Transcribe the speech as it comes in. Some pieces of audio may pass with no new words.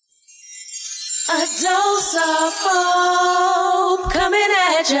A dose of hope coming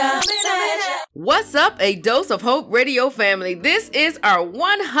at ya. What's up, A Dose of Hope Radio family? This is our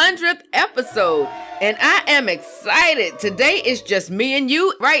 100th episode, and I am excited. Today is just me and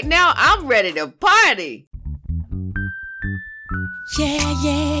you. Right now, I'm ready to party. Yeah,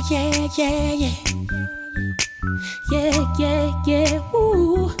 yeah, yeah, yeah, yeah. Yeah, yeah, yeah.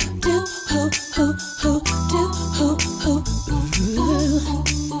 Ooh, do, hoo, hoo, hoo, do, hoo, hoo, ooh.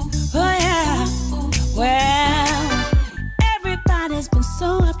 Oh, yeah. Well, everybody's been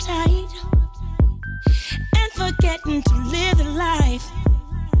so uptight and forgetting to live the life.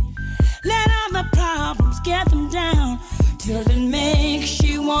 Let all the problems get them down till it makes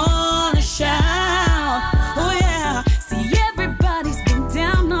you wanna shout. Oh, yeah. See, everybody's been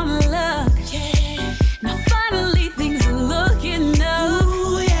down on luck. Yeah. Now finally things are looking up.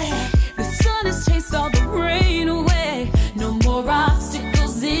 Ooh, yeah. The sun has chased all the rain away. No more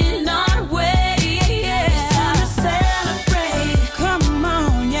obstacles in our way. Yeah. It's time to celebrate. Come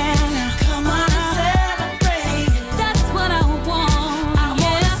on, yeah. Come on and celebrate. That's what I want. I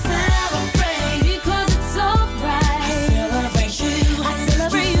wanna celebrate because it's alright. I celebrate you. I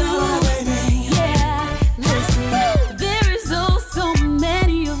celebrate you. Yeah. Listen, there is oh so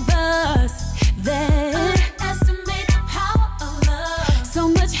many of us that underestimate the power of love. So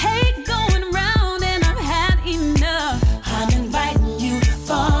much hate going around and I've had enough. I'm inviting you to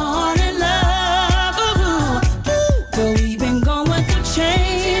fall in love. Though we've been going through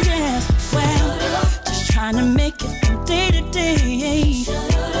changes, well, just trying to make it from day to day.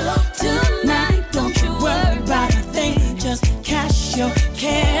 Tonight, don't you worry about a thing, just cast your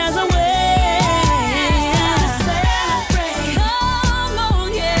cares away. Celebrate. Come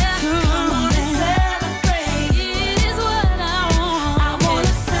on, yeah. Come on and celebrate. It is what I want. I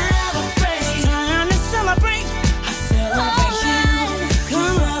wanna celebrate. It's time to celebrate. I celebrate you.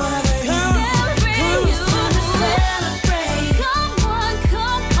 Come on, celebrate you. It's time to celebrate. Come on,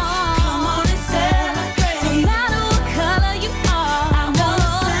 come on. Come on and celebrate. No matter what color you are, I wanna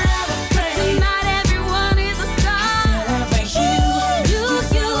celebrate. Tonight everyone is a star. I celebrate you.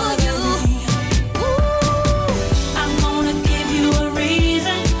 Ooh. I'm gonna give you a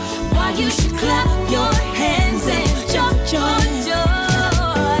reason why you should clap your hands and jump your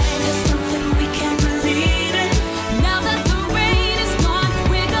joy. There's something we can believe in. Now that the rain is gone,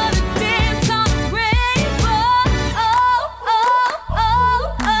 we're gonna dance on the rainbow.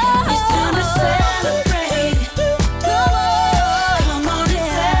 It's time to celebrate. Come on and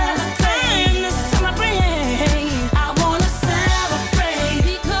celebrate. I wanna celebrate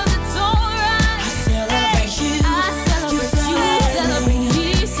because it's alright. I celebrate you. I celebrate you. Celebrate me.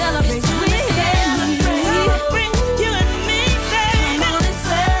 Celebrate with me. Celebrate you and me, baby. Come on and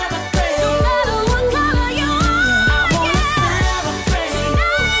celebrate. No matter what color you are, I wanna celebrate.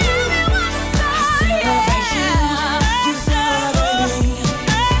 Tonight everyone's a star. I celebrate you. You celebrate me.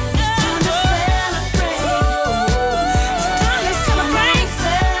 It's time to celebrate. It's time to celebrate.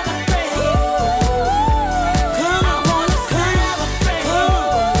 Come on, I wanna celebrate. Come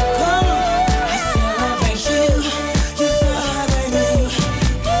on. I celebrate you. You celebrate me.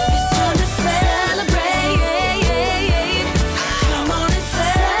 It's time to celebrate. Come on and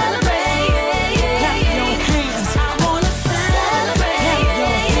celebrate. Clap your hands. I wanna celebrate.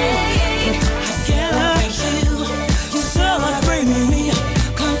 I celebrate you. You celebrate me.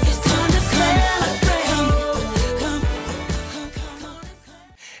 Come, it's time to celebrate. Come.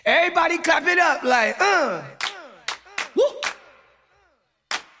 Everybody clap it up like, Woo.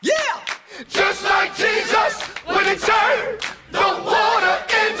 Yeah! Just like Jesus, when he turned the water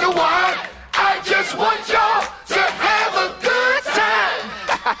into wine, I just want y'all to have a good time.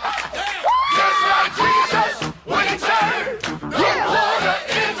 Just like Jesus, when he turned the water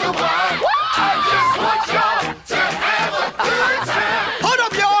into wine, I just want y'all to have a good time. Hold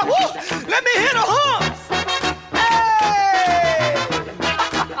up, y'all. Woo. Let me hit a hump. Hey!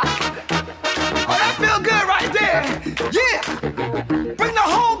 Oh, that feel good right there. Yeah! Bring the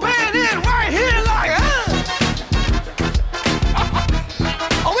whole band in right here like,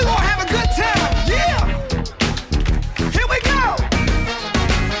 Oh, we gonna have a good time. Yeah!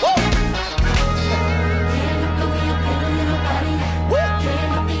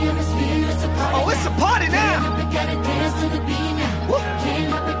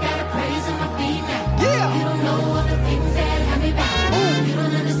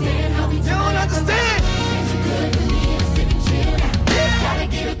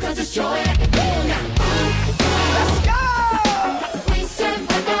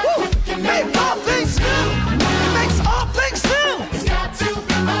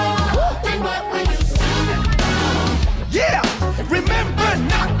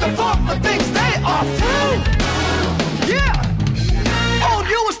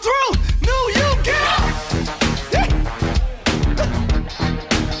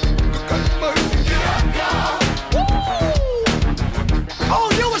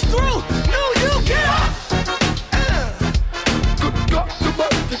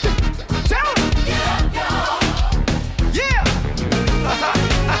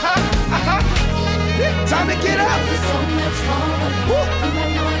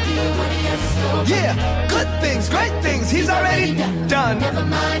 Yeah, good things, great things, he's already done. Never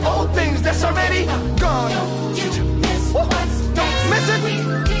mind Old things that's already gone. Don't you miss what's Don't miss it. We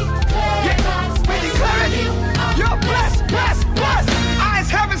declare God's We declare it. You're blessed, blessed, blessed. Eyes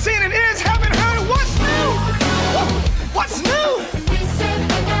haven't seen and ears haven't heard. What's new? What's new? We said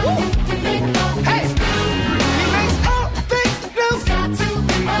we're gonna to make all Hey, things new. he makes all things new. It's got to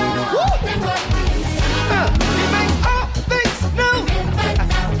be more than what we used to. He makes all things new. Right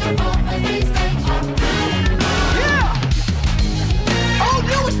now, all of these things are new. Yeah. Old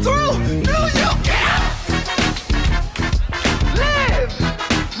new is through. New you get up. Live,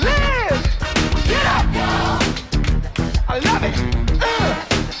 live, get up. I love it.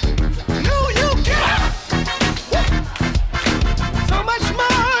 New you get up. Woo. So much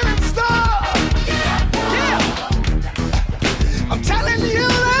more in store. Yeah. I'm telling you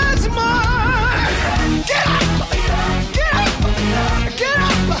there's more. Get up. Get up. Get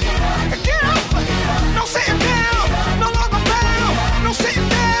up. Get up. No sitting down. No longer bound. No sitting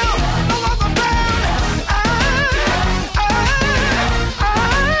down. No longer bound.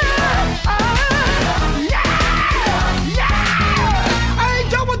 Yeah. Yeah. I ain't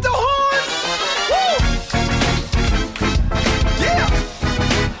done with the horns. Woo. Yeah.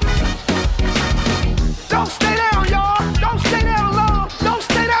 Don't stay down, y'all. Don't stay down long. Don't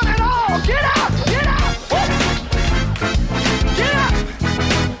stay down at all. Get up. Get up. Woo. Get up.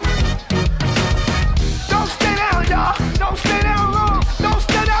 Don't stay down, y'all. Don't stay down long. Don't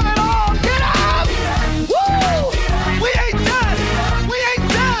stay down at all. Get up. Woo. We ain't done. We ain't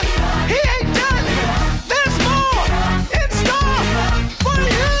done. He ain't done. There's more in store for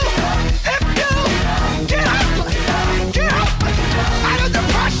you if you get up. Get up. Out of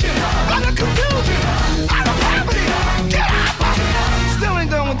depression. Out of confusion. Out of poverty. Get up. Still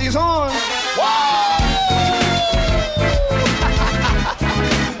ain't done with these horns. Woo.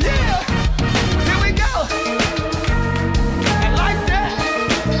 Yeah. Here we go. And like that.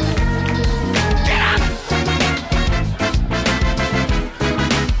 Get up.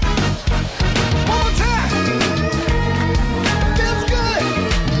 One more time. Feels good.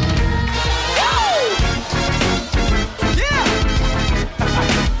 Woo. Yeah.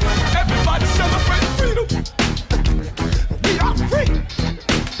 Everybody celebrate freedom. We are free.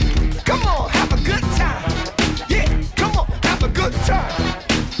 Come on, have a good time. Yeah, come on, have a good time.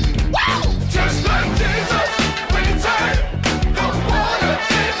 Wow. Just like Jesus, when he turned the water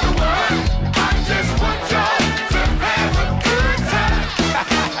into wine. I just want y'all to have a good time.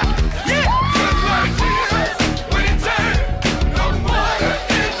 Yeah. Just like Jesus, when he turned the water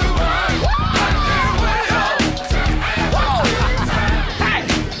into wine. I just want y'all to have a good time. Hey,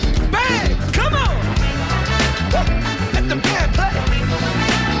 band, come on. Woo. Let the band play.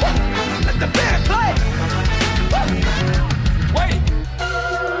 Woo. Let the band play. Woo. Wait.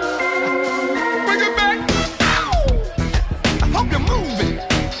 Bring it back. Ow. I hope you're moving.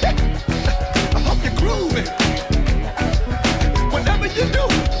 I hope you're grooving. Whatever you do,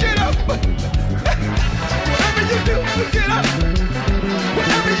 get up. Whatever you do, get up.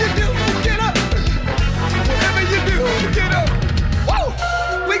 Whatever you do, get up. Whatever you do, get up. Whoa!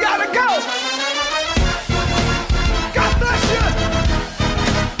 We gotta go. God bless you.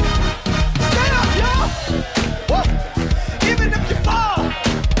 Stand up, y'all. Woo! Even if you fall,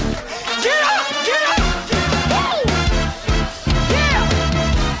 get up, get up. Woo! Yeah.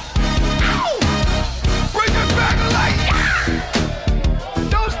 Ow! Bring it back like yeah.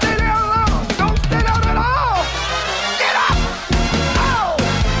 Don't stay down long. Don't stay down at all. Get up. Ow!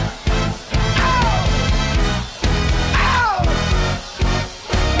 Ow! Ow!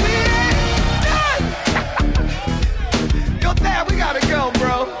 We ain't done. Yo, Dad, we gotta go,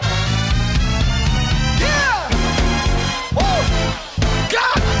 bro. Yeah. Woo!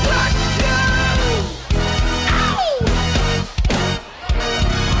 God bless you. Ow!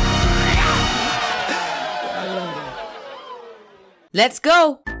 Let's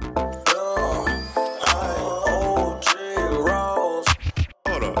go.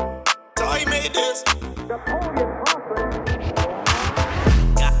 Hold up. So he made this.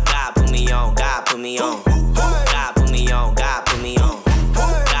 God put me on, God put me on. God put me on, God put me on.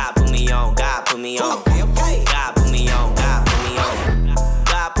 God put me on, God put me on. God put me on, God put me on.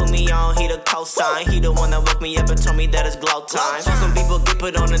 God put me on, he the cosign. He the one that woke me up and told me that it's glow time. Some people get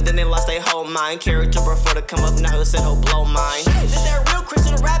put on and then they lost their whole mind. Character before to come up now who said he'll blow mine. This that real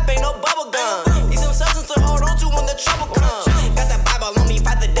Christian rap, ain't no bubble gum. Need some substance to hold on to when the trouble comes. Got that Bible on me,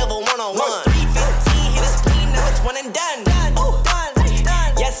 fight the devil one-on-one. 315, hit a spleen, now it's one and done. Ooh, done.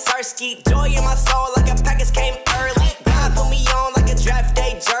 Yes, sir, ski joy in my soul like a package came early. God put me on like a draft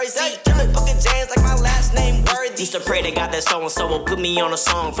day jersey. Book of James like my last name worthy. Used to pray to God that so-and-so will put me on a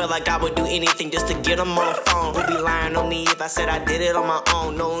song. Felt like I would do anything just to get them on the phone. Would be lying on me if I said I did it on my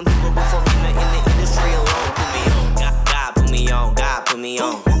own. No one who go before me in the industry alone. Put me on. God put me on. God put me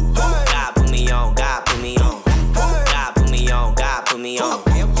on. God put me on. God put me on. God put me on. God put me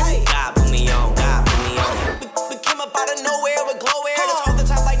on. God put me on. God put me on. We came up out of nowhere with glow hair. That's all the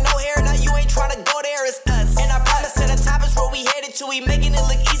time like no hair. Now you ain't trying to go there. It's us. And I promise at the top is where we headed to. We making it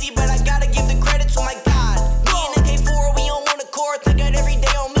look easy, but I gotta give the credit to my God. Me and the K4, we on one accord. Think that every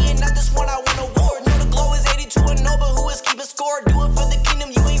day on me and not this one I won a award. Know the glow is 82 and no, but who is keeping score? Do it for the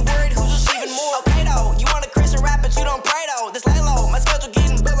kingdom, you ain't worried who's receiving more. Okay though, you want a Christian rap, but you don't pray though. This lay low, my schedule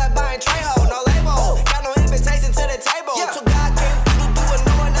getting built like buying Trejo. No label, got no invitation to the table. So God came through do what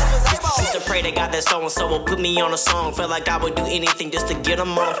no one else was able. Used to pray to God that so-and-so will put me on a song. Felt like I would do anything just to get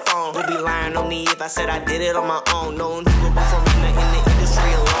them on the phone. Would be lying on me if I said I did it on my own. No one who go before me in the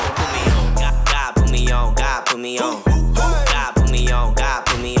industry alone. Put me on. God put me on. God put me on. God put me on. God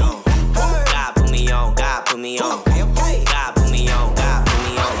put me on. God put me on. God put me on. God put me on. God put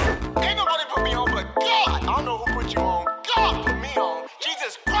me on. Ain't nobody put me on but God. I don't know who put you on. God put me on.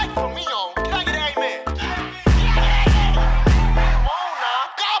 Jesus Christ put me on. Can I get an amen? Come on now.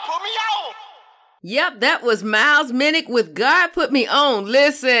 God put me on. Yep, that was Miles Minnick with God Put Me On.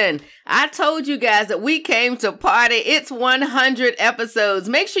 Listen, I told you guys that we came to party. It's 100 episodes.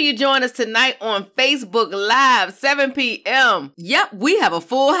 Make sure you join us tonight on Facebook Live, 7 p.m. Yep, we have a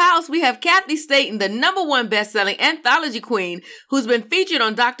full house. We have Kathy Staten, the #1 best-selling anthology queen, who's been featured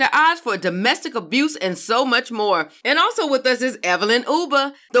on Dr. Oz for domestic abuse and so much more. And also with us is Evelyn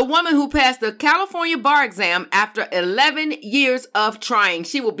Uba, the woman who passed the California bar exam after 11 years of trying.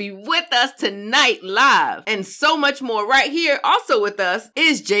 She will be with us tonight live and so much more right here. Also with us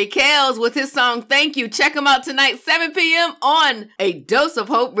is J. Kells with his song Thank You. Check him out tonight, 7 p.m. on A Dose of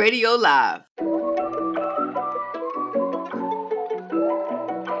Hope Radio Live.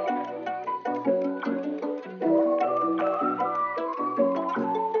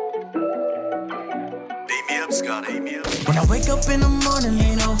 When I wake up in the morning,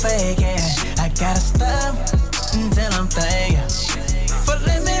 ain't no faking. I gotta stop until I'm thanking for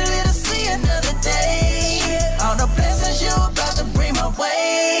letting me live to see another day. All the blessings you about to bring my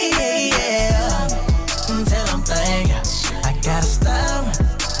way, yeah. Until I'm thanking, I gotta stop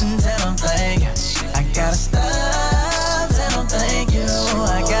until I'm thanking. I gotta stop until I'm thank you.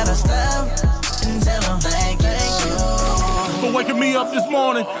 I gotta stop until I'm thank you. For waking me up this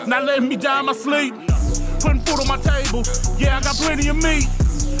morning, not letting me die in my sleep. Putting food on my table, yeah, I got plenty of meat.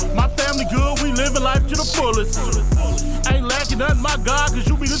 My family good, we living life to the fullest. Ain't lacking nothing, my God, cause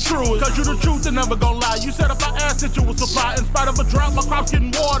you be the truest. Cause you the truth and never gon' lie. You said if I asked that you would supply. In spite of a drought, my crops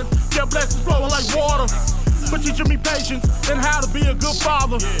getting watered. Yeah, blessings flowing like water. For teaching me patience and how to be a good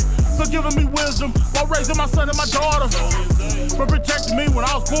father. For giving me wisdom while raising my son and my daughter. For protecting me when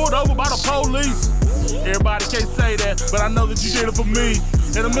I was pulled over by the police. Everybody can't say that, but I know that you did it for me.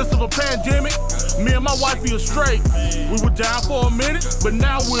 In the midst of a pandemic, me and my wife are straight. We were down for a minute, but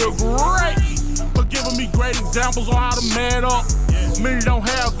now we're great. For giving me great examples on how to man up. Many don't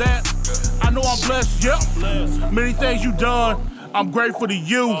have that. I know I'm blessed, yep. Many things you done, I'm grateful to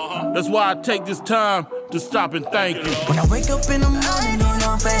you. That's why I take this time to stop and thank you. When I wake up in the morning, ain't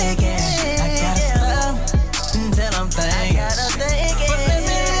no faking. I gotta stop until I'm thanking. For letting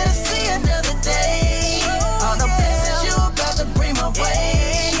me live to see another day. All the blessings you about to bring my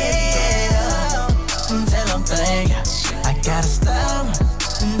way, yeah. Until I'm thanking, I gotta stop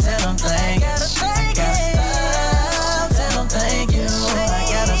until I'm thanking. I gotta stop until I'm thank you. I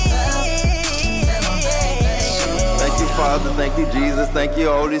gotta stop until I'm thank you. Thank you, Father. Thank you, Jesus. Thank you,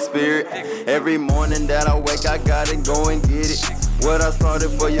 Holy Spirit. Every morning that I wake, I gotta go and get it. What I started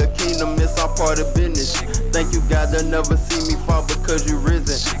for your kingdom, it's all part of business. Thank you, God, they'll never see me fall because you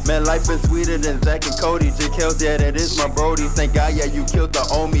risen. Man, life been sweeter than Zach and Cody. J. Kells, yeah, that is my brody. Thank God, yeah, you killed the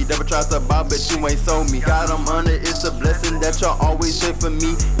old me. Never tried to buy, but you ain't sold me. God, I'm honored, it's a blessing that you're always here for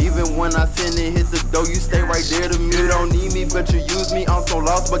me. Even when I sin and hit the door, you stay right there to me. You don't need me, but you use me. I'm so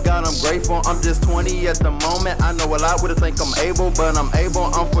lost, but God, I'm grateful. I'm just 20 at the moment. I know a lot would think I'm able, but I'm able.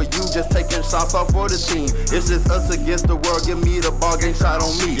 I'm for you, just taking shots off for the team. It's just us against the world. Give me the ball, game shot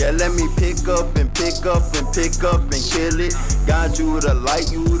on me. Yeah, let me pick up and pick up and pick up and kill it. God, you the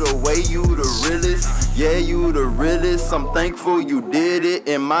light, you the way, you the realest. Yeah, you the realest. I'm thankful you did it.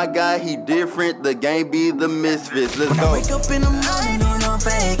 And my guy, he different. The game be the misfits. Let's go. When I wake up in the morning, ain't no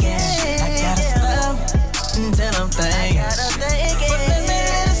faking. I gotta stop until I'm thanking. For letting me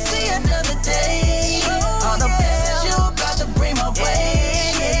live to see another day. All the blessings you about to bring my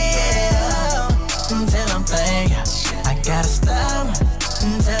way, yeah. Until I'm thanking, I gotta stop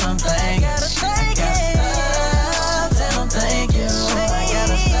until I'm thanking. I gotta stop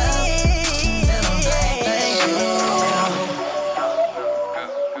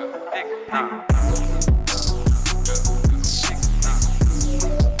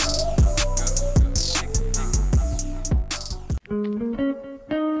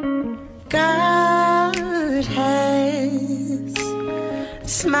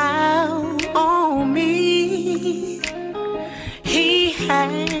smile on me. He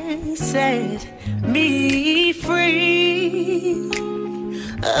has set me free.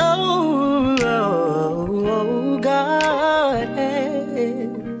 Oh, God has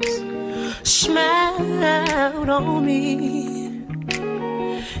smiled on me.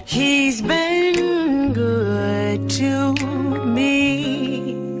 He's been good to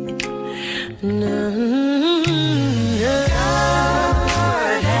me. God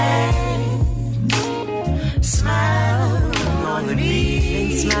has smiled on me.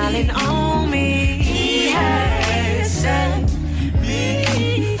 Been smiling on me. He has set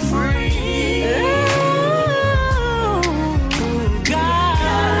me free. Oh, God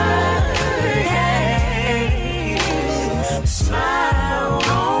has smiled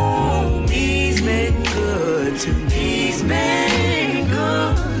on me. He's been good to me. He's been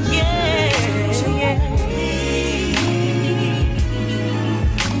good, yeah, yeah.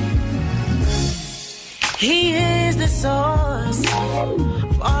 He is the source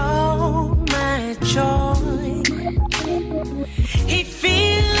of all my joy. He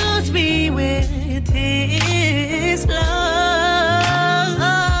fills me with His love.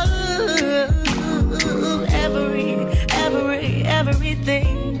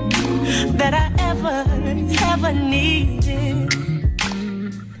 Everything that I ever needed.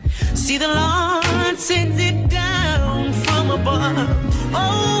 See, the Lord sends it down from above.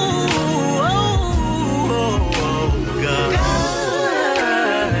 Oh, God.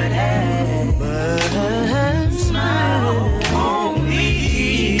 God has smiled on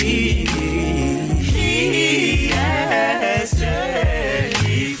me. He has set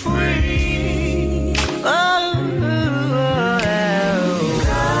me free. Oh,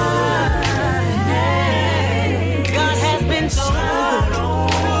 God has been so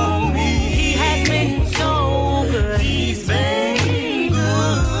good. He has been so good. He's been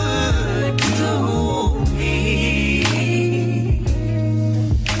good to me.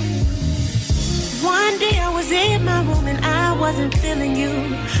 One day I was in my room and I wasn't feeling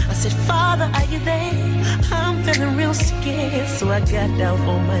you. I said, Father, are you there? I'm feeling real scared. So I got down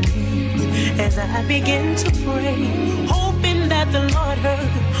on my knees as I began to pray, hoping that the Lord heard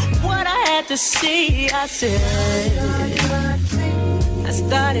what I had to say. I said, I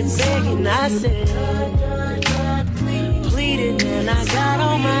started begging, I said, pleading, and I got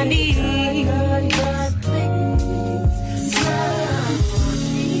on my knees.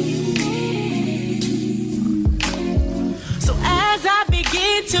 So as I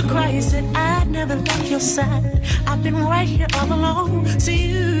began to cry, you said, I'd never left your side. I've been right here all along, so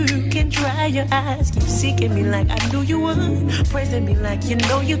you can dry your eyes. Keep seeking me like I knew you would, praising me like you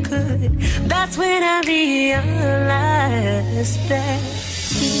know you could. That's when I realized that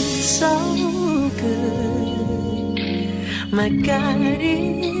He's so good. My God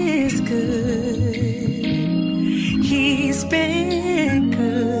is good. He's been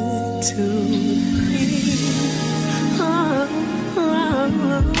good to me.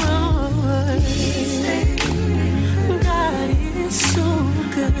 God is so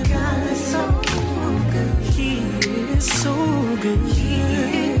good. God is so good. He is so good. He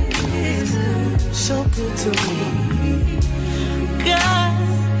is so good to me. God,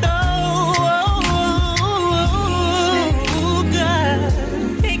 oh, God,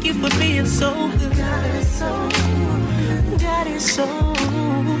 thank you for being so good. God is so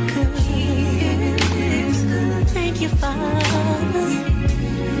good. He is good. Thank you, Father.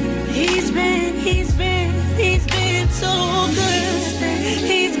 He's been so good.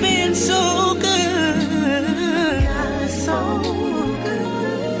 He's been so good. God is so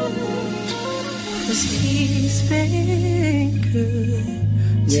good. 'Cause He's been good.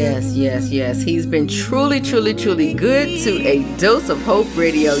 Yes. He's been truly good to A Dose of Hope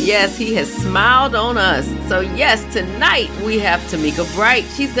Radio. Yes, He has smiled on us. So yes, tonight we have Tamika Bright.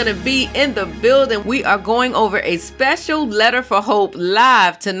 She's going to be in the building. We are going over a special Letter for Hope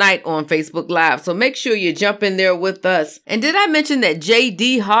live tonight on Facebook Live. So make sure you jump in there with us. And did I mention that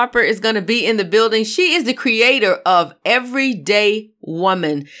J.D. Harper is going to be in the building? She is the creator of Everyday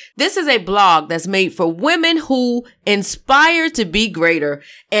Woman. This is a blog that's made for women who inspire to be greater.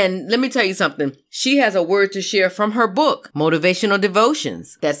 And let me tell you something. She has a word to share from her book, Motivational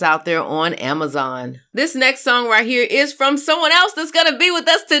Devotions, that's out there on Amazon. This next song right here is from someone else that's going to be with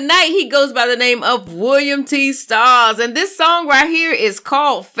us tonight. He goes by the name of William T. Stars. And this song right here is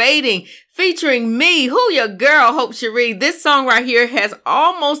called Fading, featuring me, who your girl, Hope Cherie. This song right here has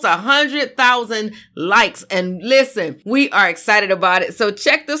almost 100,000 likes. And listen, we are excited about it. So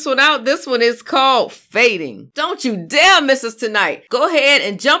check this one out. This one is called Fading. Don't you dare miss us tonight. Go ahead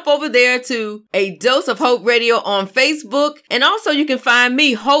and jump over there to A Dose of Hope Radio on Facebook. And also you can find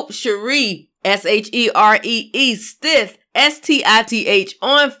me, Hope Cherie, Sheree, Stith, STITH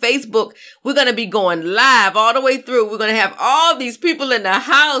on Facebook. We're going to be going live all the way through. We're going to have all these people in the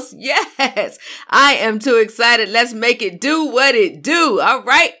house. Yes, I am too excited. Let's make it do what it do. All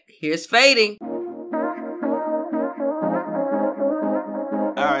right, here's Fading.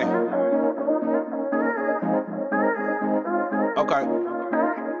 All right. Okay.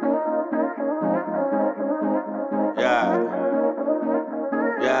 Yeah.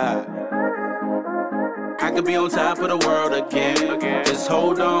 I could be on top of the world again. Just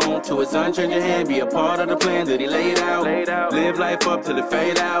hold on to his sun, turn your hand, be a part of the plan that he laid out. Live life up till it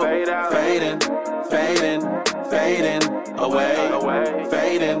fade out. Fading, fading, fading away.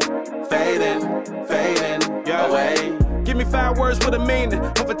 Fading, fading, fading away. Give me 5 words with a meaning.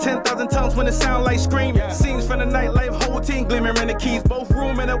 Over 10,000 tongues when it sound like screaming. Scenes from the nightlife, whole team glimmering the keys. Both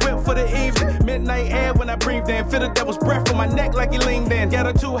room and a whip for the evening. Midnight air when I breathed in. Feel the devil's breath on my neck like he leaned in. Got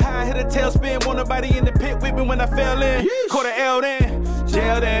her too high, hit a tailspin. Want nobody in the pit with me when I fell in. Caught a L then,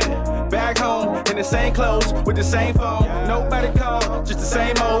 jailed in. Back home in the same clothes with the same phone. Nobody called, just the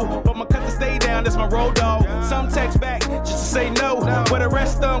same old. But my cut to stay down, that's my road dog. Some text back just to say no. Where the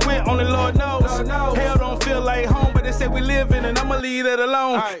rest done went, only Lord knows. Hell don't feel like home, but they say we live in, and I'ma leave it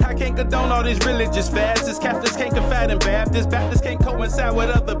alone. I can't condone all these religious fasts. Catholics can't confide in Baptists. Baptists can't coincide with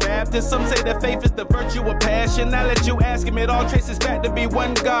other Baptists. Some say that faith is the virtue of passion. I let you ask him, it all traces back to be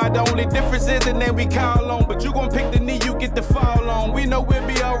one God. The only difference is the name we call on. But you gon' pick the knee you get to fall on. We know we'll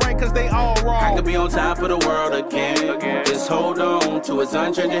be alright cause they all wrong. I could be on top of the world again. Just hold on to his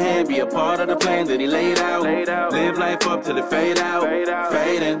unchanged hand. Be a part of the plan that he laid out. Live life up till it fade out.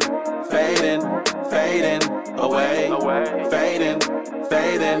 Fading, fading, fading away. Fading,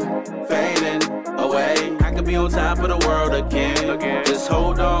 fading, fading away. I could be on top of the world again. Just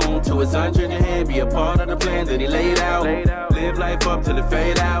hold on to his unchanged hand. Be a part of the plan that he laid out. Live life up till it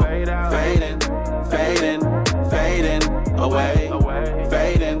fade out. Fading, fading, fading away.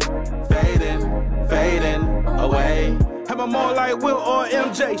 Fading, fading, fading away. Am I more like Will or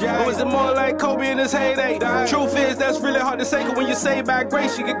MJ? Or is it more like Kobe in his heyday? Truth is, that's really hard to say, cause when you say by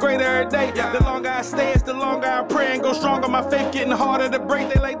grace, you get greater every day. The longer I stay, it's the longer I pray and go stronger. My faith getting harder to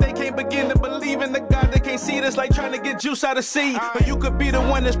break. They like they can't begin to believe in the God. They can't see this like trying to get juice out of seed. But you could be the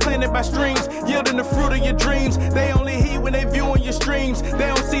one that's planted by streams, yielding the fruit of your dreams. They only heed when they viewing your streams. They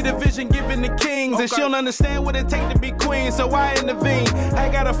don't see the vision given to kings. And she don't understand what it take to be queen, so I intervene. I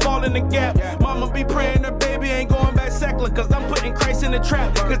gotta fall in the gap. Mama be praying her baby ain't going back secular, cause I'm putting Christ in the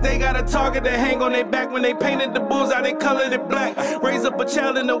trap. Cause they got a target to hang on their back. When they painted the bullseye, they colored it black. Raise up a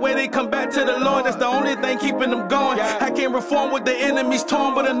child in the way they come back to the Lord. That's the only thing keeping them going. I can't reform with the enemies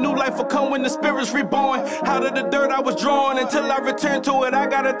torn, but a new life will come when the spirit's reborn. Out of the dirt I was drawn, until I return to it, I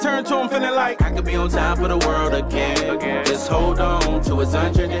gotta turn to him, feeling like I could be on top of the world again. Just hold on to his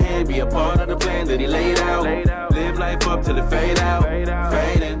unchanged hand. Be a part of the plan that he laid out. Live life up till it fade out.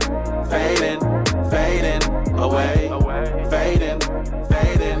 Fading, fading, fading away. Fading,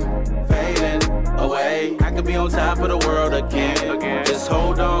 fading, fading away. I could be on top of the world again. Just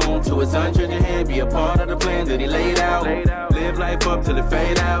hold on to his unchanged hand. Be a part of the plan that he laid out. Live life up till it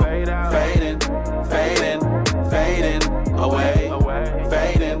fade out. Fading, fading, fading away.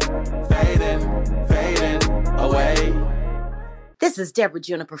 Fading, fading, fading away. This is Deborah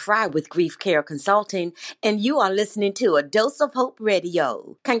Juniper Fry with Grief Care Consulting, and you are listening to A Dose of Hope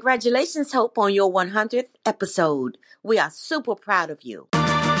Radio. Congratulations, Hope, on your 100th episode. We are super proud of you.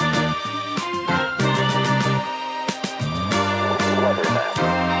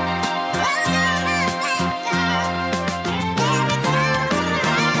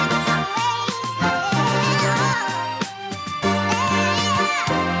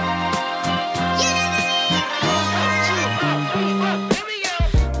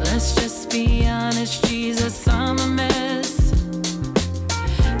 Let's just be honest, Jesus, I'm a mess.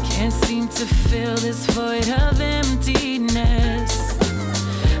 Can't seem to fill this void of emptiness.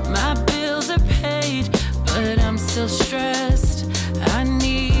 My bills are paid, but I'm still stressed. I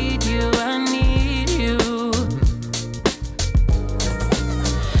need you, I need you.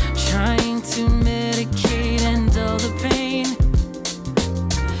 Trying to medicate and dull the pain.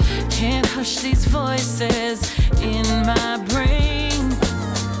 Can't hush these voices in my brain.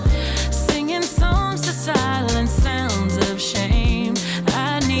 Singing songs to silence sounds of shame.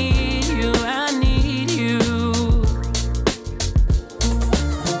 I need you, I need you.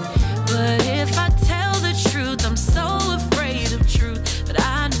 But if I tell the truth, I'm so afraid of truth. But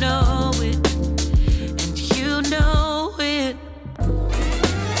I know it, and you know it.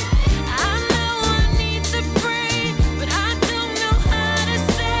 I know I need to pray, but I don't know how to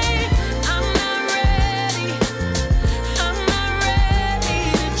say I'm not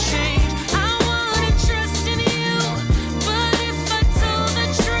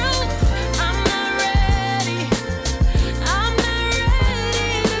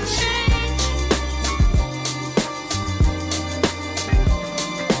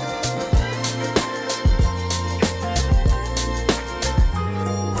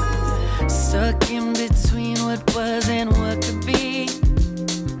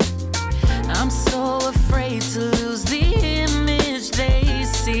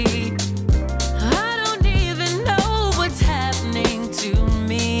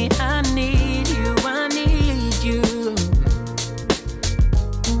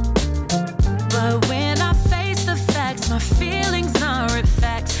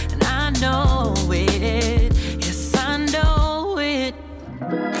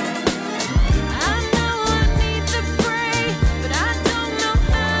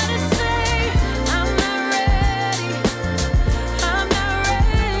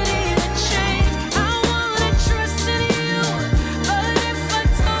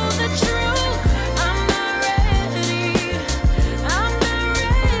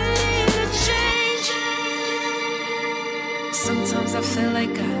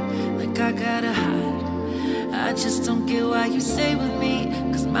I gotta hide. I just don't get why you stay with me,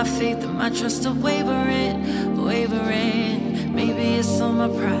 cause my faith and my trust are wavering, wavering. Maybe it's on my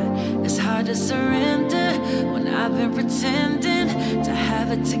pride, it's hard to surrender when I've been pretending to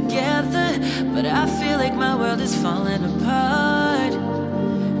have it together, but I feel like my world is falling apart.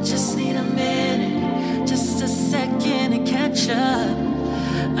 Just need a minute, just a second to catch up.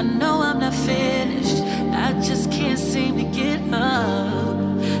 I know I'm not finished, I just can't seem to get up.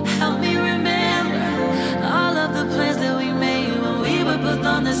 Help me remember all of the plans that we made when we were both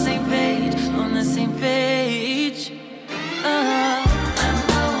on the same page, on the same page. I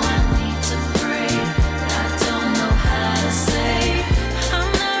know I need to pray, but I don't know how to say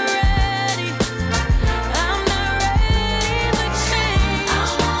I'm not ready to change. I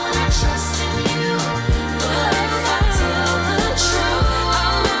wanna trust in you, but if I tell the truth,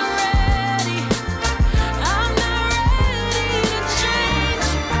 I'm not ready to change.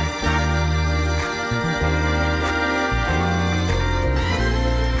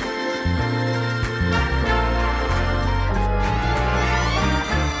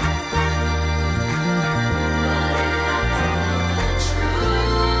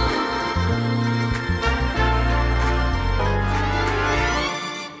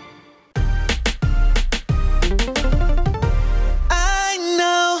 I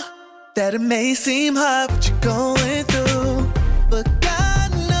know that it may seem hard what you're going through, but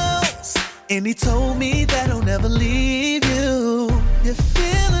God knows, and He told me that He'll never leave you. You're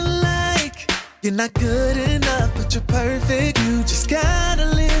feeling like you're not good enough, but you're perfect. You just gotta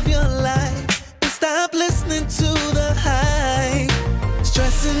live your life and stop listening to the hype.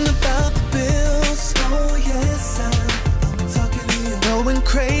 Stressing about the bills. Oh yes, I'm talking to you. Going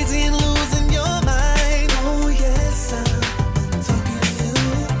crazy and losing your mind. Oh yes, I'm talking to you.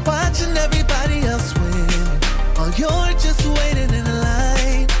 Watching everybody else win while you're just waiting in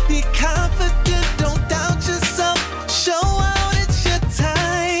line. Be confident, don't doubt yourself. Show out, it's your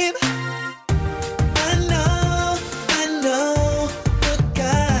time. I know what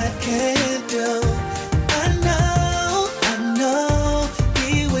God can do. I know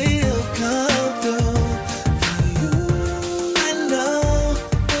He will come through for you. I know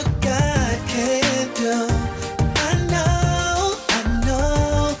what God can do. I know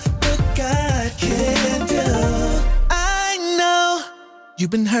what God can do. I know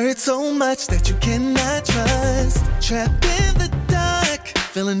you've been hurt so much that you cannot trust. Trapped in the dark,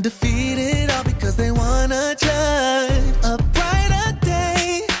 feeling defeated, all because they wanna judge. A brighter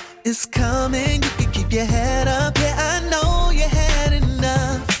day is coming, you can keep your head up. Yeah, I know you had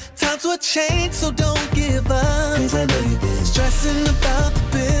enough. Times will change, so don't give up. 'Cause I know you've been stressing about the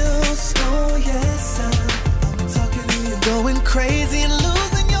bills. Oh yes, I'm talking to you. Going crazy and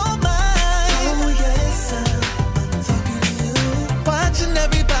losing your mind. Oh yes, I'm talking to you. Watching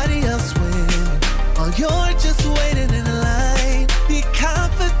everybody else win while you're just waiting in line. Be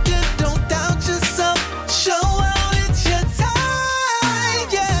confident, don't doubt yourself. Show out, it's your time.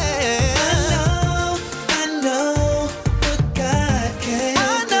 Yeah, I know what God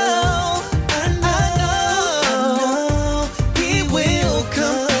can do. I know He will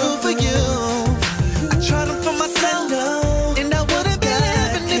come through for you. I tried Him for myself, and I wouldn't be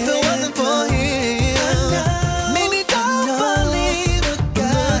living if it wasn't for Him. Maybe don't believe, look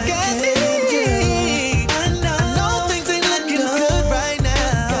at me. I know things ain't looking good right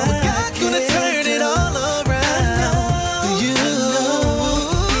now, but God's gonna turn it all around for you.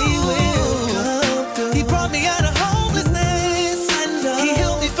 He will come through. He brought me out of homelessness. He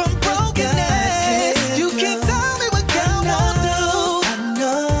healed me from brokenness. You can't tell me what God won't do. I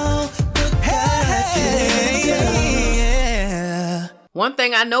know what God can do. Yeah. One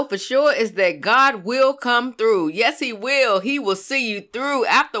thing I know for sure is that God will come through. Yes, He will. He will see you through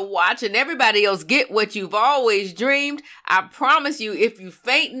after watching everybody else get what you've always dreamed. I promise you, if you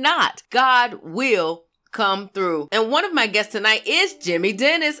faint not, God will come through. And one of my guests tonight is Jimmy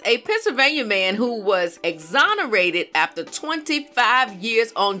Dennis, a Pennsylvania man who was exonerated after 25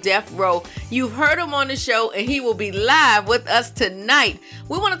 years on death row. You've heard him on the show, and he will be live with us tonight.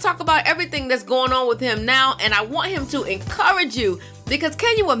 We want to talk about everything that's going on with him now, and I want him to encourage you, because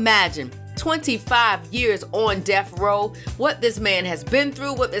can you imagine 25 years on death row, what this man has been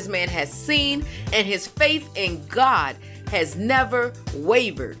through, what this man has seen, and his faith in God has never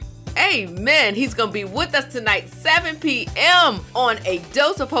wavered. Amen. He's going to be with us tonight, 7 p.m. on A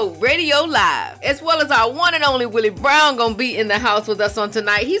Dose of Hope Radio Live. As well as our one and only Willie Brown going to be in the house with us on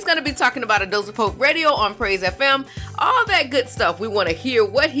tonight. He's going to be talking about A Dose of Hope Radio on Praise FM. All that good stuff. We want to hear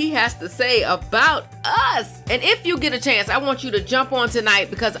what he has to say about us. And if you get a chance, I want you to jump on tonight,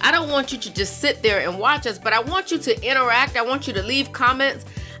 because I don't want you to just sit there and watch us, but I want you to interact. I want you to leave comments.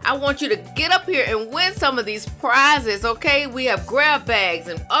 I want you to get up here and win some of these prizes, okay? We have grab bags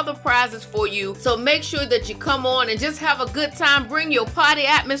and other prizes for you. So make sure that you come on and just have a good time. Bring your party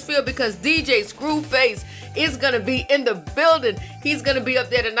atmosphere because DJ Screwface is going to be in the building. He's going to be up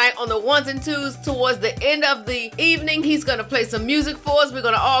there tonight on the ones and twos towards the end of the evening. He's going to play some music for us. We're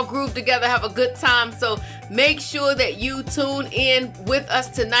going to all groove together, have a good time. So make sure that you tune in with us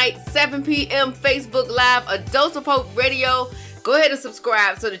tonight, 7 p.m. Facebook Live, A Dose of Hope Radio. Go ahead and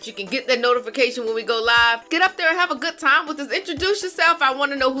subscribe so that you can get that notification when we go live. Get up there and have a good time with us. Introduce yourself. I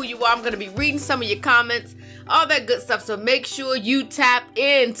want to know who you are. I'm going to be reading some of your comments, all that good stuff. So make sure you tap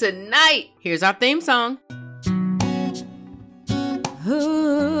in tonight. Here's our theme song.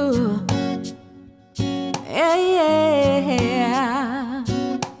 Ooh, yeah, yeah.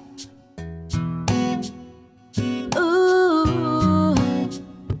 Ooh,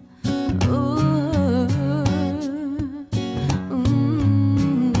 ooh,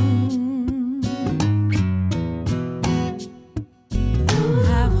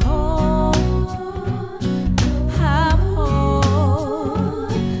 Have hope, have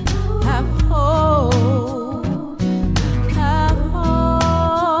hope, have hope. Have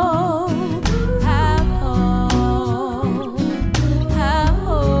hope, have hope, have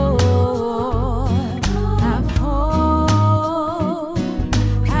hope, have hope,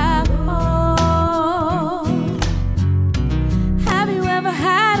 have hope. Have you ever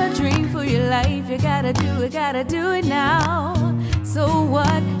had a dream for your life? You gotta do it now. So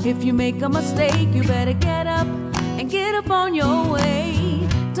what if you make a mistake? You better get up and get up on your way.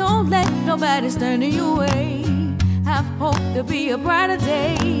 Don't let nobody stand in your way. Have hope to be a brighter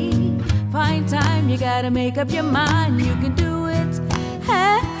day. Find time, you gotta make up your mind. You can do it.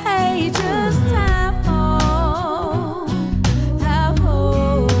 Hey, hey, just have hope. Have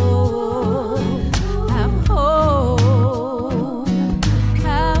hope. Have hope.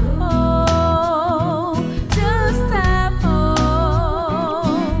 Have hope. Just have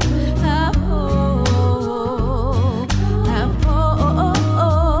hope. Have hope. Have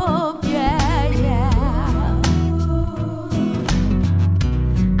hope. Yeah, yeah.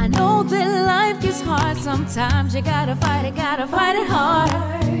 I know that life gets hard sometimes. You gotta fight it hard.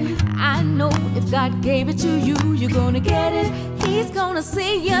 I know if God gave it to you, you're gonna get it. He's gonna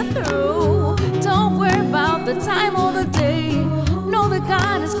see you through. Don't worry about the time or the day. Know that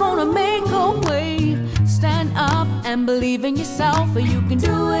God is gonna make a way. Stand up and believe in yourself, or you can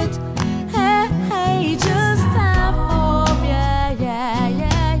do it. Hey, hey, just have hope. Yeah, yeah,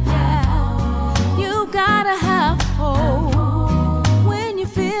 yeah, yeah. You gotta have hope. When you're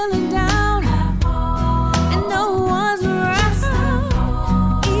feeling down and no one's around,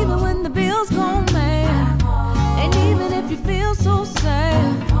 even when the bills go mad, and even if you feel so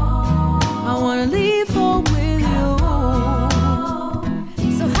sad, I wanna leave hope with you.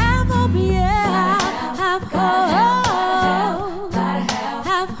 So have hope, yeah, have hope,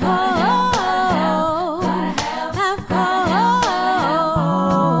 have hope, have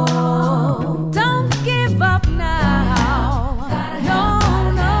hope. Don't give up now. No,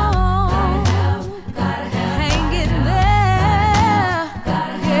 no. Hang in there.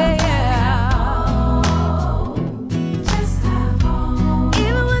 Yeah. Just have hope.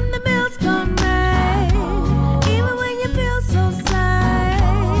 Even when the bills come in, even when you feel so sad,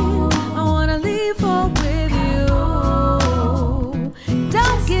 I wanna leave hope with you.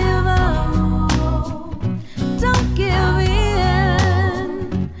 Don't give up. Don't give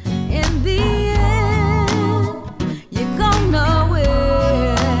in. In the end, you're gonna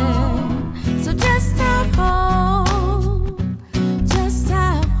win. So just have hope. Just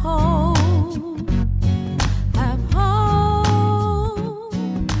have hope. Have hope.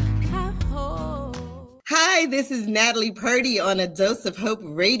 Have hope. Hi, this is Natalie Purdy on A Dose of Hope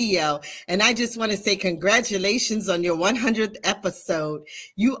Radio, and I just want to say congratulations on your 100th episode.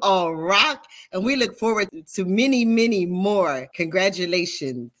 You all rock, and we look forward to many, many more.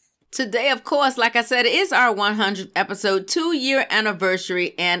 Congratulations. Today, of course, like I said, is our 100th episode, 2-year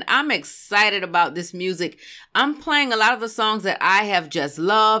anniversary, and I'm excited about this music. I'm playing a lot of the songs that I have just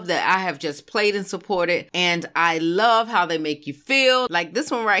loved, that I have just played and supported, and I love how they make you feel. Like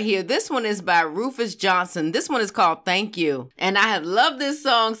this one right here. This one is by Rufus Johnson. This one is called Thank You, and I have loved this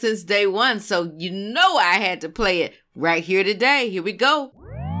song since day one, so you know I had to play it right here today. Here we go.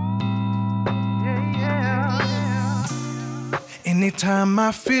 Anytime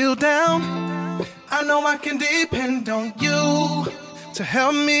I feel down, I know I can depend on you to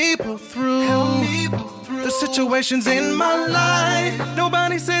help me pull through the situations in my life.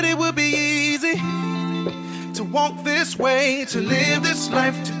 Nobody said it would be easy to walk this way, to live this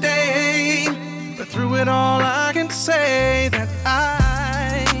life today. But through it all, I can say that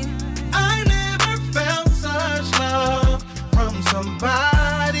I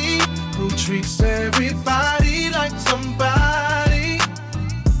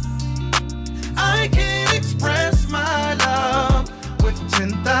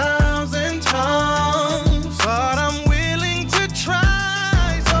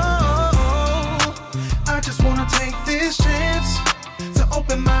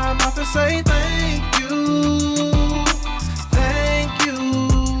say thank you. Thank you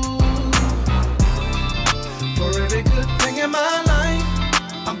for every good thing in my life.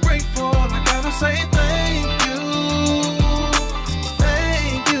 I'm grateful, I gotta say thank you.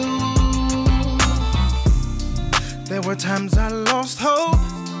 Thank you. There were times I lost hope.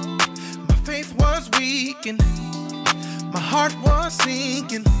 My faith was weakened. My heart was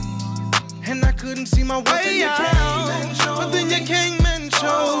sinking. And I couldn't see my way out. But then you came and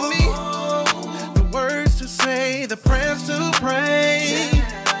showed me the words to say, the prayers to pray.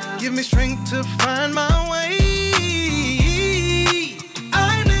 Give me strength to find my way.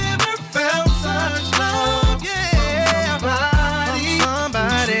 I never felt such love, yeah, from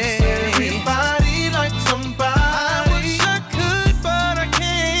somebody. Everybody like somebody. I wish I could, but I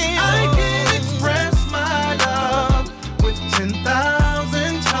can't. I can't express my love with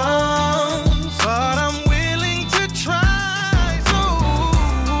 10,000 tongues, but I'm willing to try. So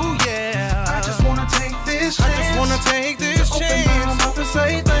yeah, I just wanna take this chance. I just wanna take this chance. Open my mouth and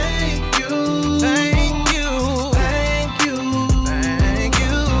say thank you. Thank you. Thank you. Thank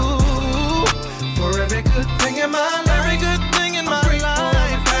you for every good thing in my life. Every good thing in my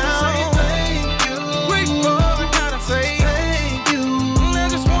life now. Thank you. Grateful, I gotta say thank you. I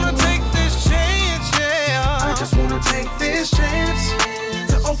just wanna take this chance, yeah. I just wanna take this chance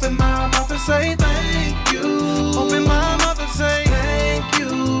to open my mouth and say thank you. Open my mouth and say thank you.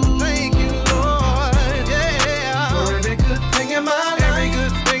 Thank you, Lord, yeah. For every good thing in my life. Every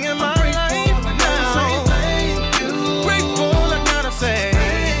good thing in my life now. Say thank you. Grateful, I gotta say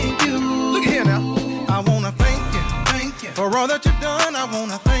thank you. Look here now. I wanna thank you. Thank you. For all that you've done, I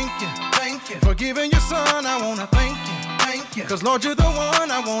wanna thank you. Thank you. For giving your son, I wanna thank you. Thank you. Cause Lord, you're the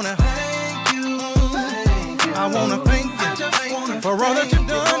one I wanna thank you. I wanna thank you. For all that you've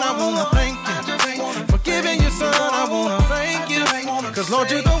done, I wanna thank you. For giving your son, I wanna thank you. Cause Lord,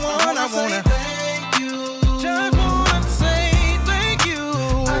 you're the one I wanna thank you. Just wanna say thank you.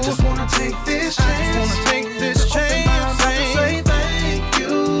 I just wanna take this chance. I just wanna take this chance. Say thank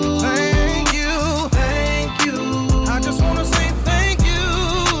you. Thank you. Thank you. I just wanna say thank you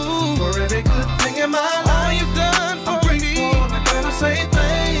for every good thing in my life. All you've done for me. I gotta say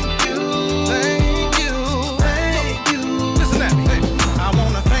thank you. Thank you. Thank you. Listen at me. I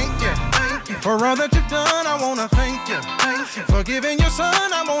wanna thank you. Thank you for all that you've done. I wanna thank you. Thank you for giving your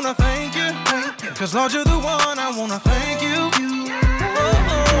son. I wanna thank you. Thank you. Cause Lord, you're the one. I wanna thank you. Oh,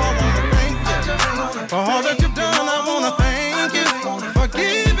 I wanna thank you for all that you've done. I wanna thank you for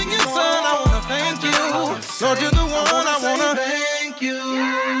giving your son. I wanna thank you. Lord, you're the one. I wanna thank you.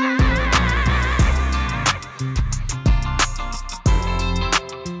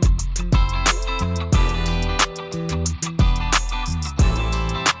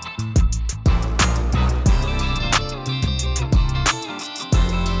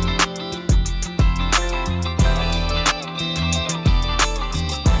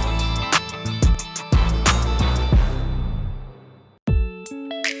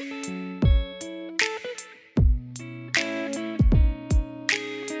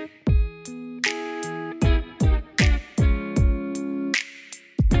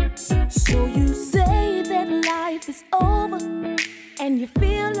 So you say that life is over and you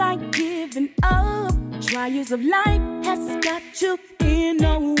feel like giving up. Trials of life has got you in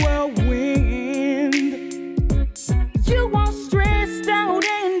a whirlwind. You are stressed out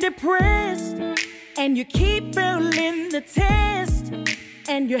and depressed, and you keep failing the test,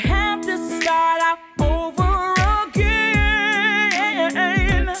 and you have to start out over again.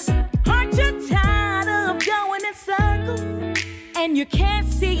 Aren't you tired of going in circles, and you can't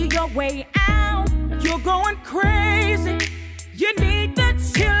see your way out? You're going crazy. You need to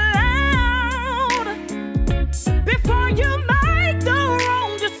chill out before you make the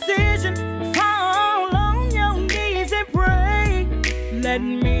wrong decision. Fall on your knees and pray. Let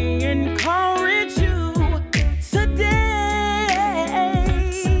me encourage you today.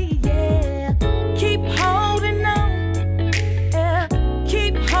 Yeah, keep holding on. Yeah,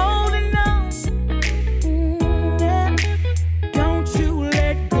 keep holding on. Yeah. Don't you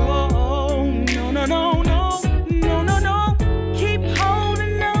let go. No, no, no, no, no, no, no. Keep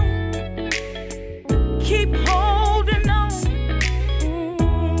holding on. Keep holding on.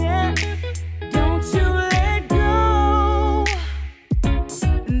 Yeah. Don't you let go.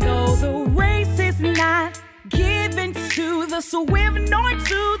 Though the race is not given to the swift nor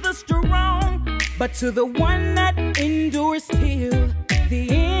to the strong, but to the one that endures till the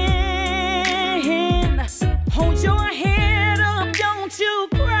end. Hold your head up, don't you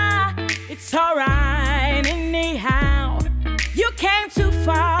cry. It's alright anyhow. You came too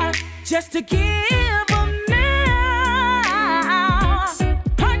far just to give up now.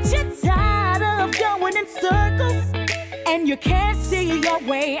 Aren't you tired can't see your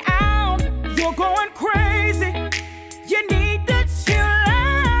way out. You're going crazy. You need to chill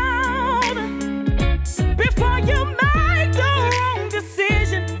out before you make the wrong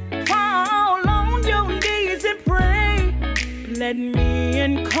decision. Fall on your knees and pray. Let me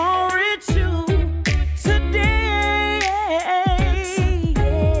encourage you today.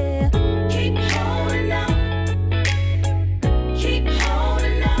 Keep holding on. Keep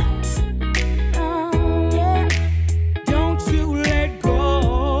holding on. Oh, yeah. Don't you let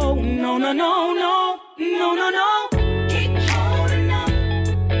go. No, no, no, no. No, no, no. Keep holding on.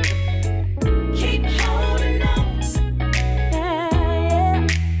 Keep holding on. Yeah, yeah.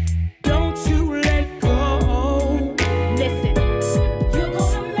 Don't you let go. Listen, you're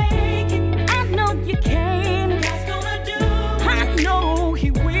gonna make it. I know you can. God's gonna do it. I know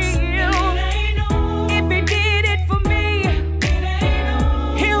He will. It ain't over. If He did it for me, it ain't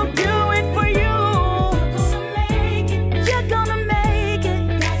over. He'll do it for you. You're gonna make it. You're gonna make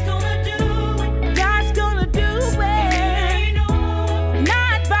it. God's gonna do it. God's gonna do it. It ain't over.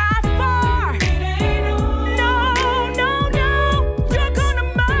 Not by far. It ain't over. No, no, no. You're gonna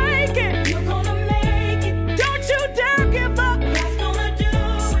make it. You're gonna make it. Don't you dare give up. God's gonna do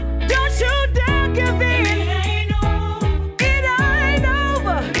it. Don't you dare give in. It ain't over. It ain't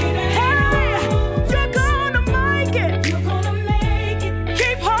over. Hey, you're gonna make it. You're gonna make it.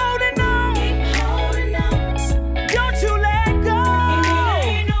 Keep holding on. Keep holding on. Don't you let go. It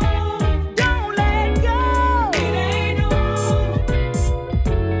ain't over. Don't let go. It ain't over.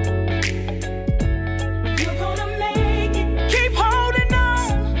 You're gonna make it. Keep holding on.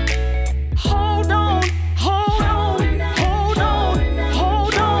 Hold on. Hold on. Hold on.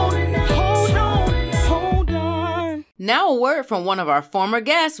 Hold on. Hold on. Hold on. Now a word from one of our former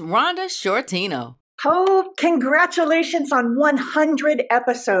guests, Rhonda Shortino. Hope, congratulations on 100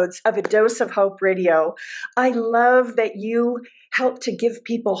 episodes of A Dose of Hope Radio. I love that you help to give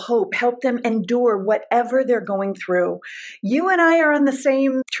people hope, help them endure whatever they're going through. You and I are on the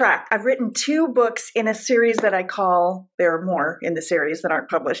same track. I've written 2 books in a series that I call, there are more in the series that aren't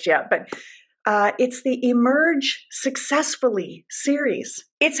published yet, but it's the Emerge Successfully series.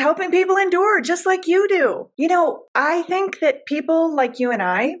 It's helping people endure just like you do. You know, I think that people like you and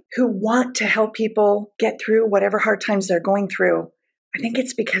I who want to help people get through whatever hard times they're going through, I think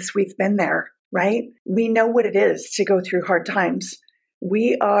it's because we've been there, right? We know what it is to go through hard times.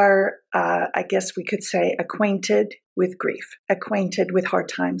 We are, I guess we could say, acquainted with grief, acquainted with hard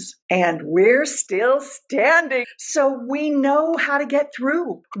times, and we're still standing. So we know how to get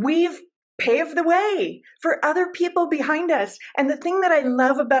through. We've paved the way for other people behind us. And the thing that I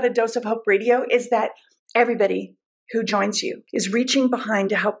love about A Dose of Hope Radio is that everybody who joins you is reaching behind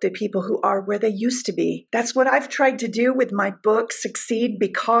to help the people who are where they used to be. That's what I've tried to do with my book, Succeed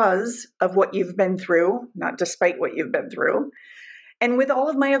Because of What You've Been Through, not despite what you've been through. And with all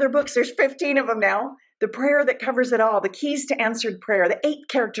of my other books, there's 15 of them now. The prayer that covers it all, the keys to answered prayer, the 8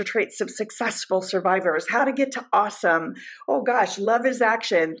 character traits of successful survivors, how to get to awesome. Oh gosh, love is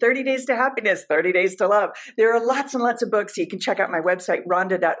action, 30 days to happiness, 30 days to love. There are lots and lots of books. You can check out my website,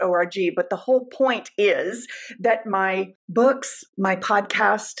 rhonda.org. But the whole point is that my books, my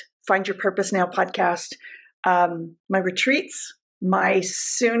podcast, Find Your Purpose Now podcast, my retreats, my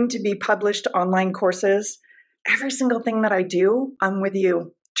soon to be published online courses, every single thing that I do, I'm with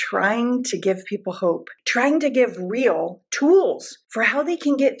you, trying to give people hope, trying to give real tools for how they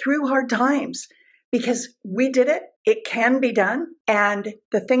can get through hard times, because we did it. It can be done. And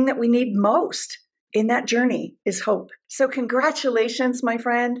the thing that we need most in that journey is hope. So congratulations, my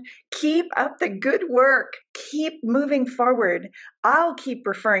friend. Keep up the good work. Keep moving forward. I'll keep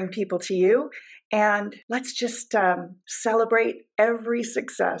referring people to you, and let's just celebrate every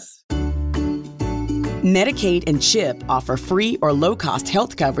success. Medicaid and CHIP offer free or low-cost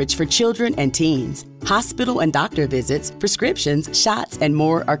health coverage for children and teens. Hospital and doctor visits, prescriptions, shots, and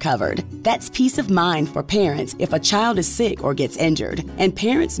more are covered. That's peace of mind for parents if a child is sick or gets injured. And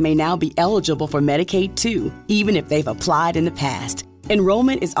parents may now be eligible for Medicaid too, even if they've applied in the past.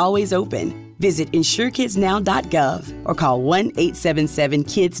 Enrollment is always open. Visit insurekidsnow.gov or call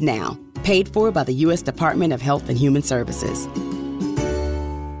 1-877-KIDS-NOW. Paid for by the U.S. Department of Health and Human Services.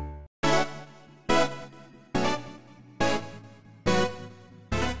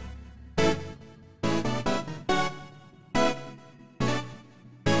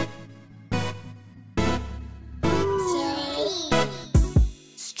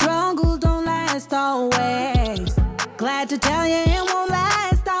 Glad to tell you it won't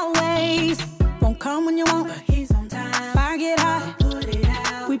last always. Won't come when you want, but he's on time. Fire get hot, put it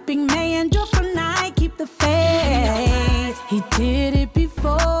out. Weeping may endure for night, keep the faith. He did it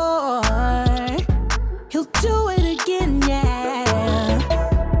before, he'll do it again, yeah.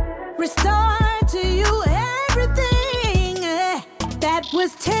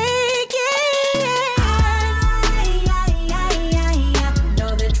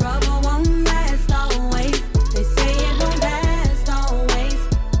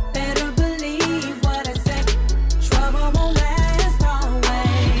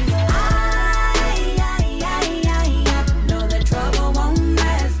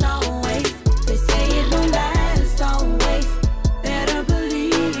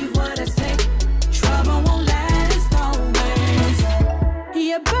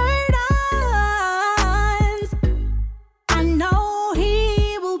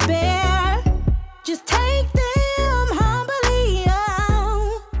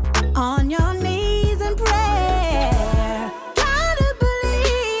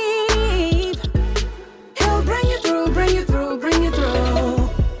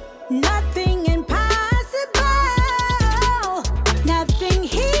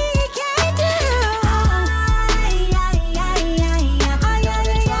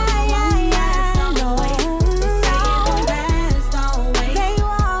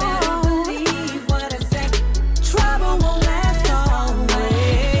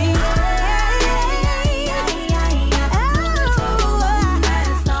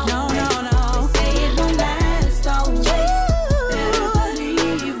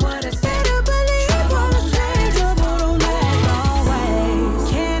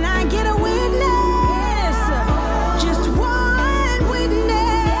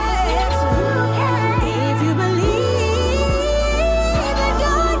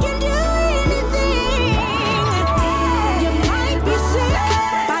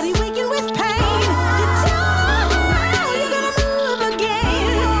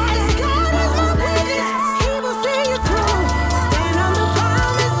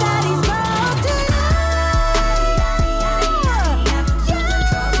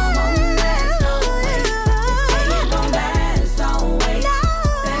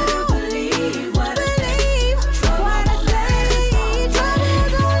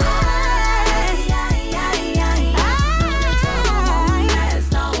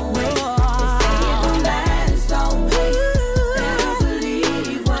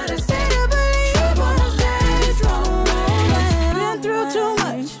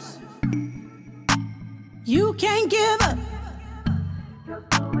 You can't give up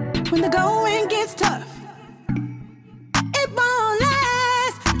when the going gets tough. It won't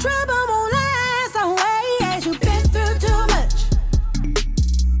last, trouble won't last always. You've been through too much,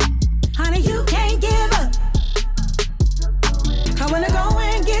 honey. You can't give up, 'cause when the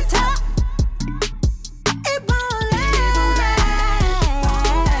going gets tough, it won't last.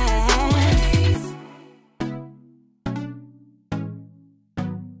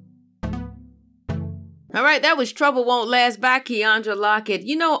 All right, that was Trouble Won't Last by Keandra Lockett.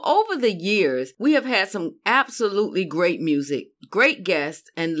 You know, over the years, we have had some absolutely great music, great guests,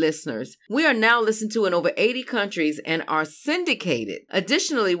 and listeners. We are now listened to in over 80 countries and are syndicated.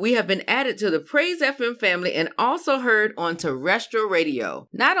 Additionally, we have been added to the Praise FM family and also heard on terrestrial radio.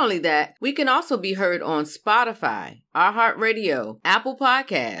 Not only that, we can also be heard on Spotify, iHeartRadio, Apple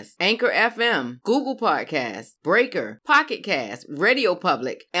Podcasts, Anchor FM, Google Podcasts, Breaker, Pocket Cast, Radio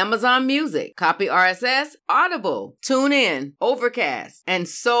Public, Amazon Music, Copy RSS, Audible, TuneIn, Overcast, and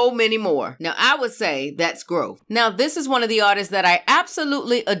so many more. Now, I would say that's growth. Now, this is one of the artists that I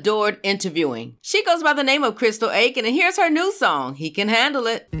absolutely adored interviewing. She goes by the name of Crystal Aiken, and here's her new song, He Can Handle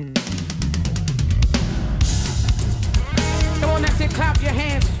It. Come on, that's it, clap your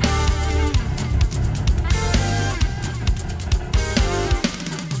hands.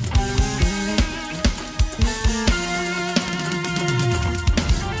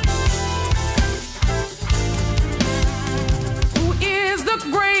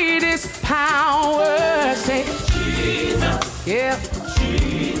 Greatest power, say Jesus. Yeah,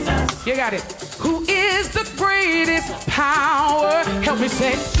 Jesus. You got it. Who is the greatest power? Help me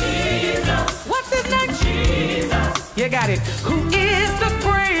say Jesus. What's his name? Jesus. You got it. Who is the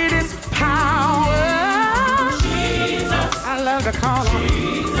greatest power? Jesus. I love to call him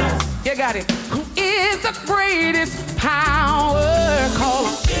Jesus. You got it. Who is the greatest power? Call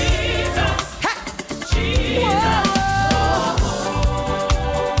him Jesus. Hey. Jesus.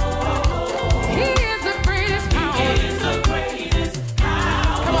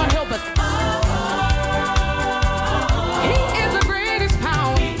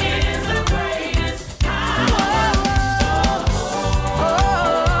 Whoa.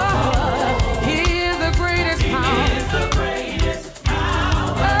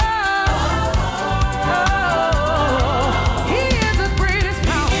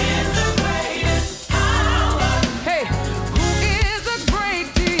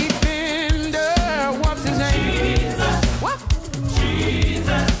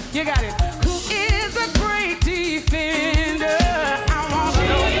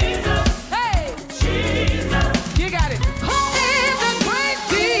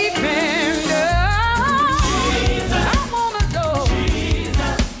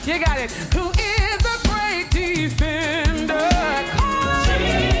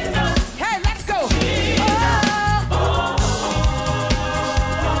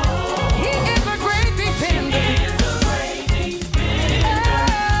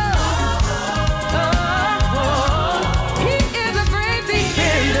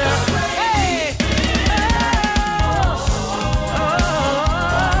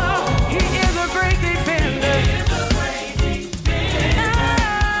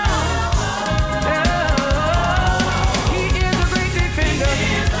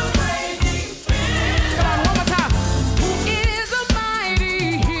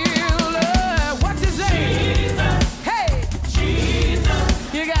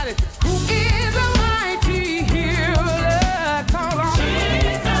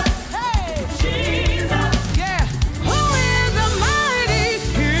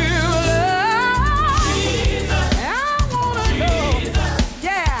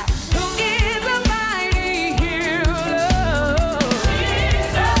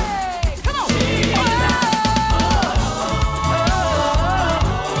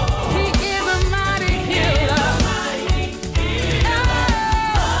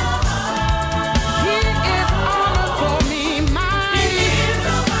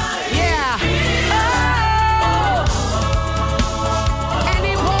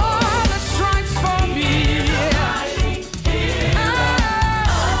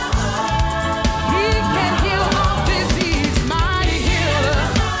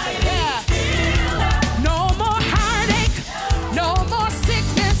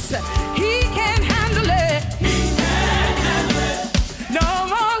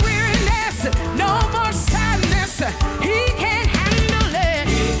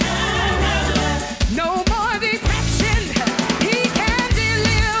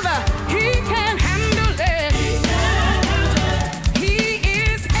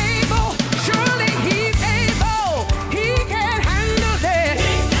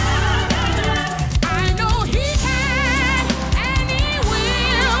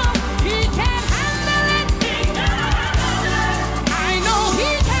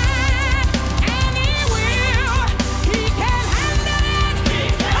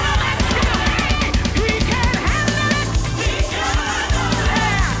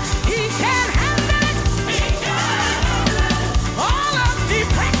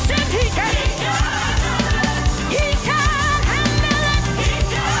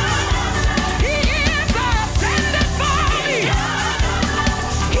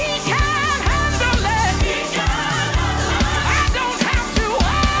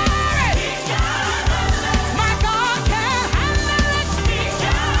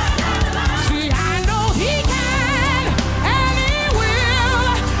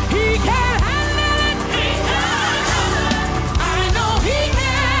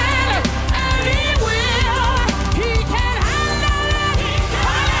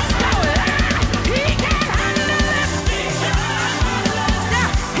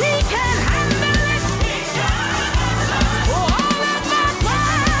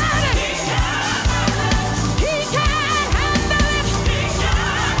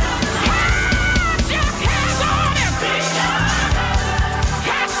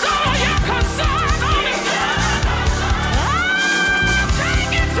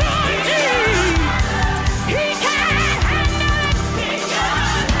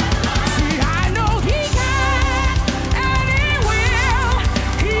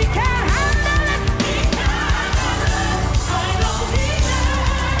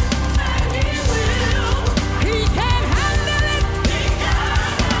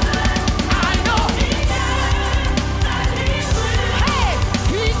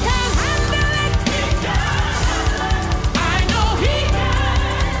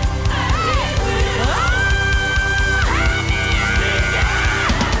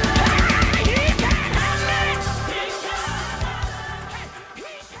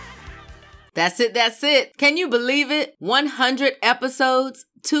 That's it. That's it. Can you believe it? 100 episodes.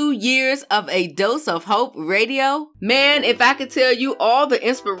 2 years of A Dose of Hope Radio. Man, if I could tell you all the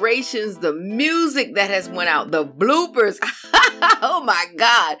inspirations, the music that has went out, the bloopers. Oh my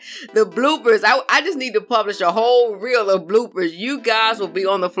God. The bloopers. I just need to publish a whole reel of bloopers. You guys will be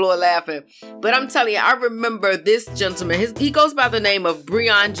on the floor laughing. But I'm telling you, I remember this gentleman. He goes by the name of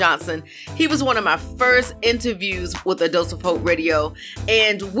Brewing Johnson. He was one of my first interviews with A Dose of Hope Radio.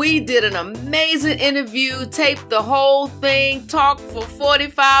 And we did an amazing interview, taped the whole thing, talked for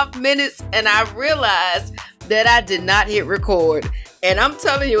 45 minutes, and I realized that I did not hit record. And I'm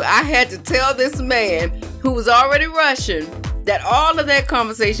telling you, I had to tell this man who was already rushing that all of that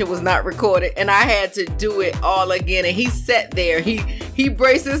conversation was not recorded, and I had to do it all again. And he sat there, he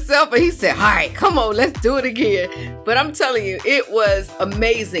braced himself, and he said, all right, come on, let's do it again. But I'm telling you, it was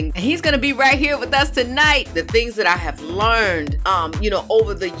amazing. And he's going to be right here with us tonight. The things that I have learned,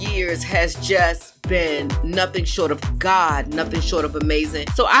 over the years has just been nothing short of God, nothing short of amazing.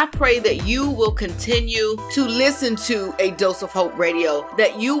 So I pray that you will continue to listen to A Dose of Hope Radio,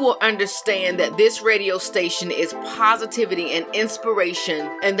 that you will understand that this radio station is positivity and inspiration,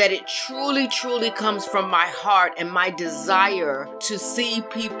 and that it truly, truly comes from my heart and my desire to see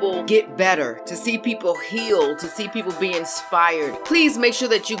people get better, to see people heal, to see people be inspired. Please make sure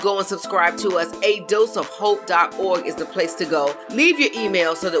that you go and subscribe to us. adoseofhope.org is the place to go. Leave your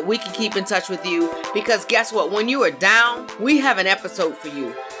email so that we can keep in touch with you. Because guess what? When you are down, we have an episode for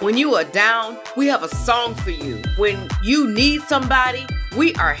you. When you are down, we have a song for you. When you need somebody,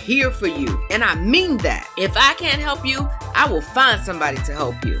 we are here for you. And I mean that. If I can't help you, I will find somebody to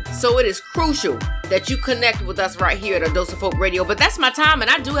help you. So it is crucial that you connect with us right here at A Dose of Hope Radio. But that's my time,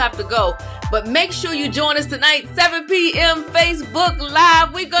 and I do have to go. But make sure you join us tonight, 7 p.m. Facebook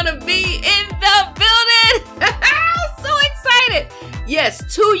Live. We're going to be in the building. So excited. Yes,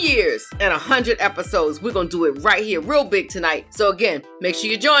 2 years and 100 episodes. We're going to do it right here, real big tonight. So again, make sure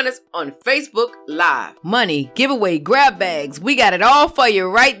you join us on Facebook Live. Money, giveaway, grab bags. We got it all for you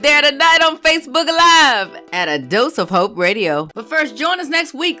right there tonight on Facebook Live at A Dose of Hope Radio. But first, join us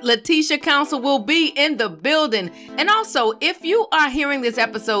next week. Letitia Council will be in the building. And also, if you are hearing this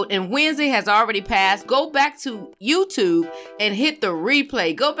episode and Wednesday has already passed, go back to YouTube and hit the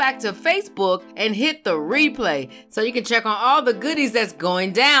replay. Go back to Facebook and hit the replay so you can check on all the goodies that's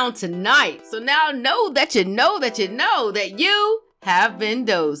going down tonight. So now know that you know that you have been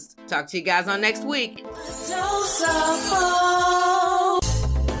dosed. Talk to you guys on next week. Dose of Hope.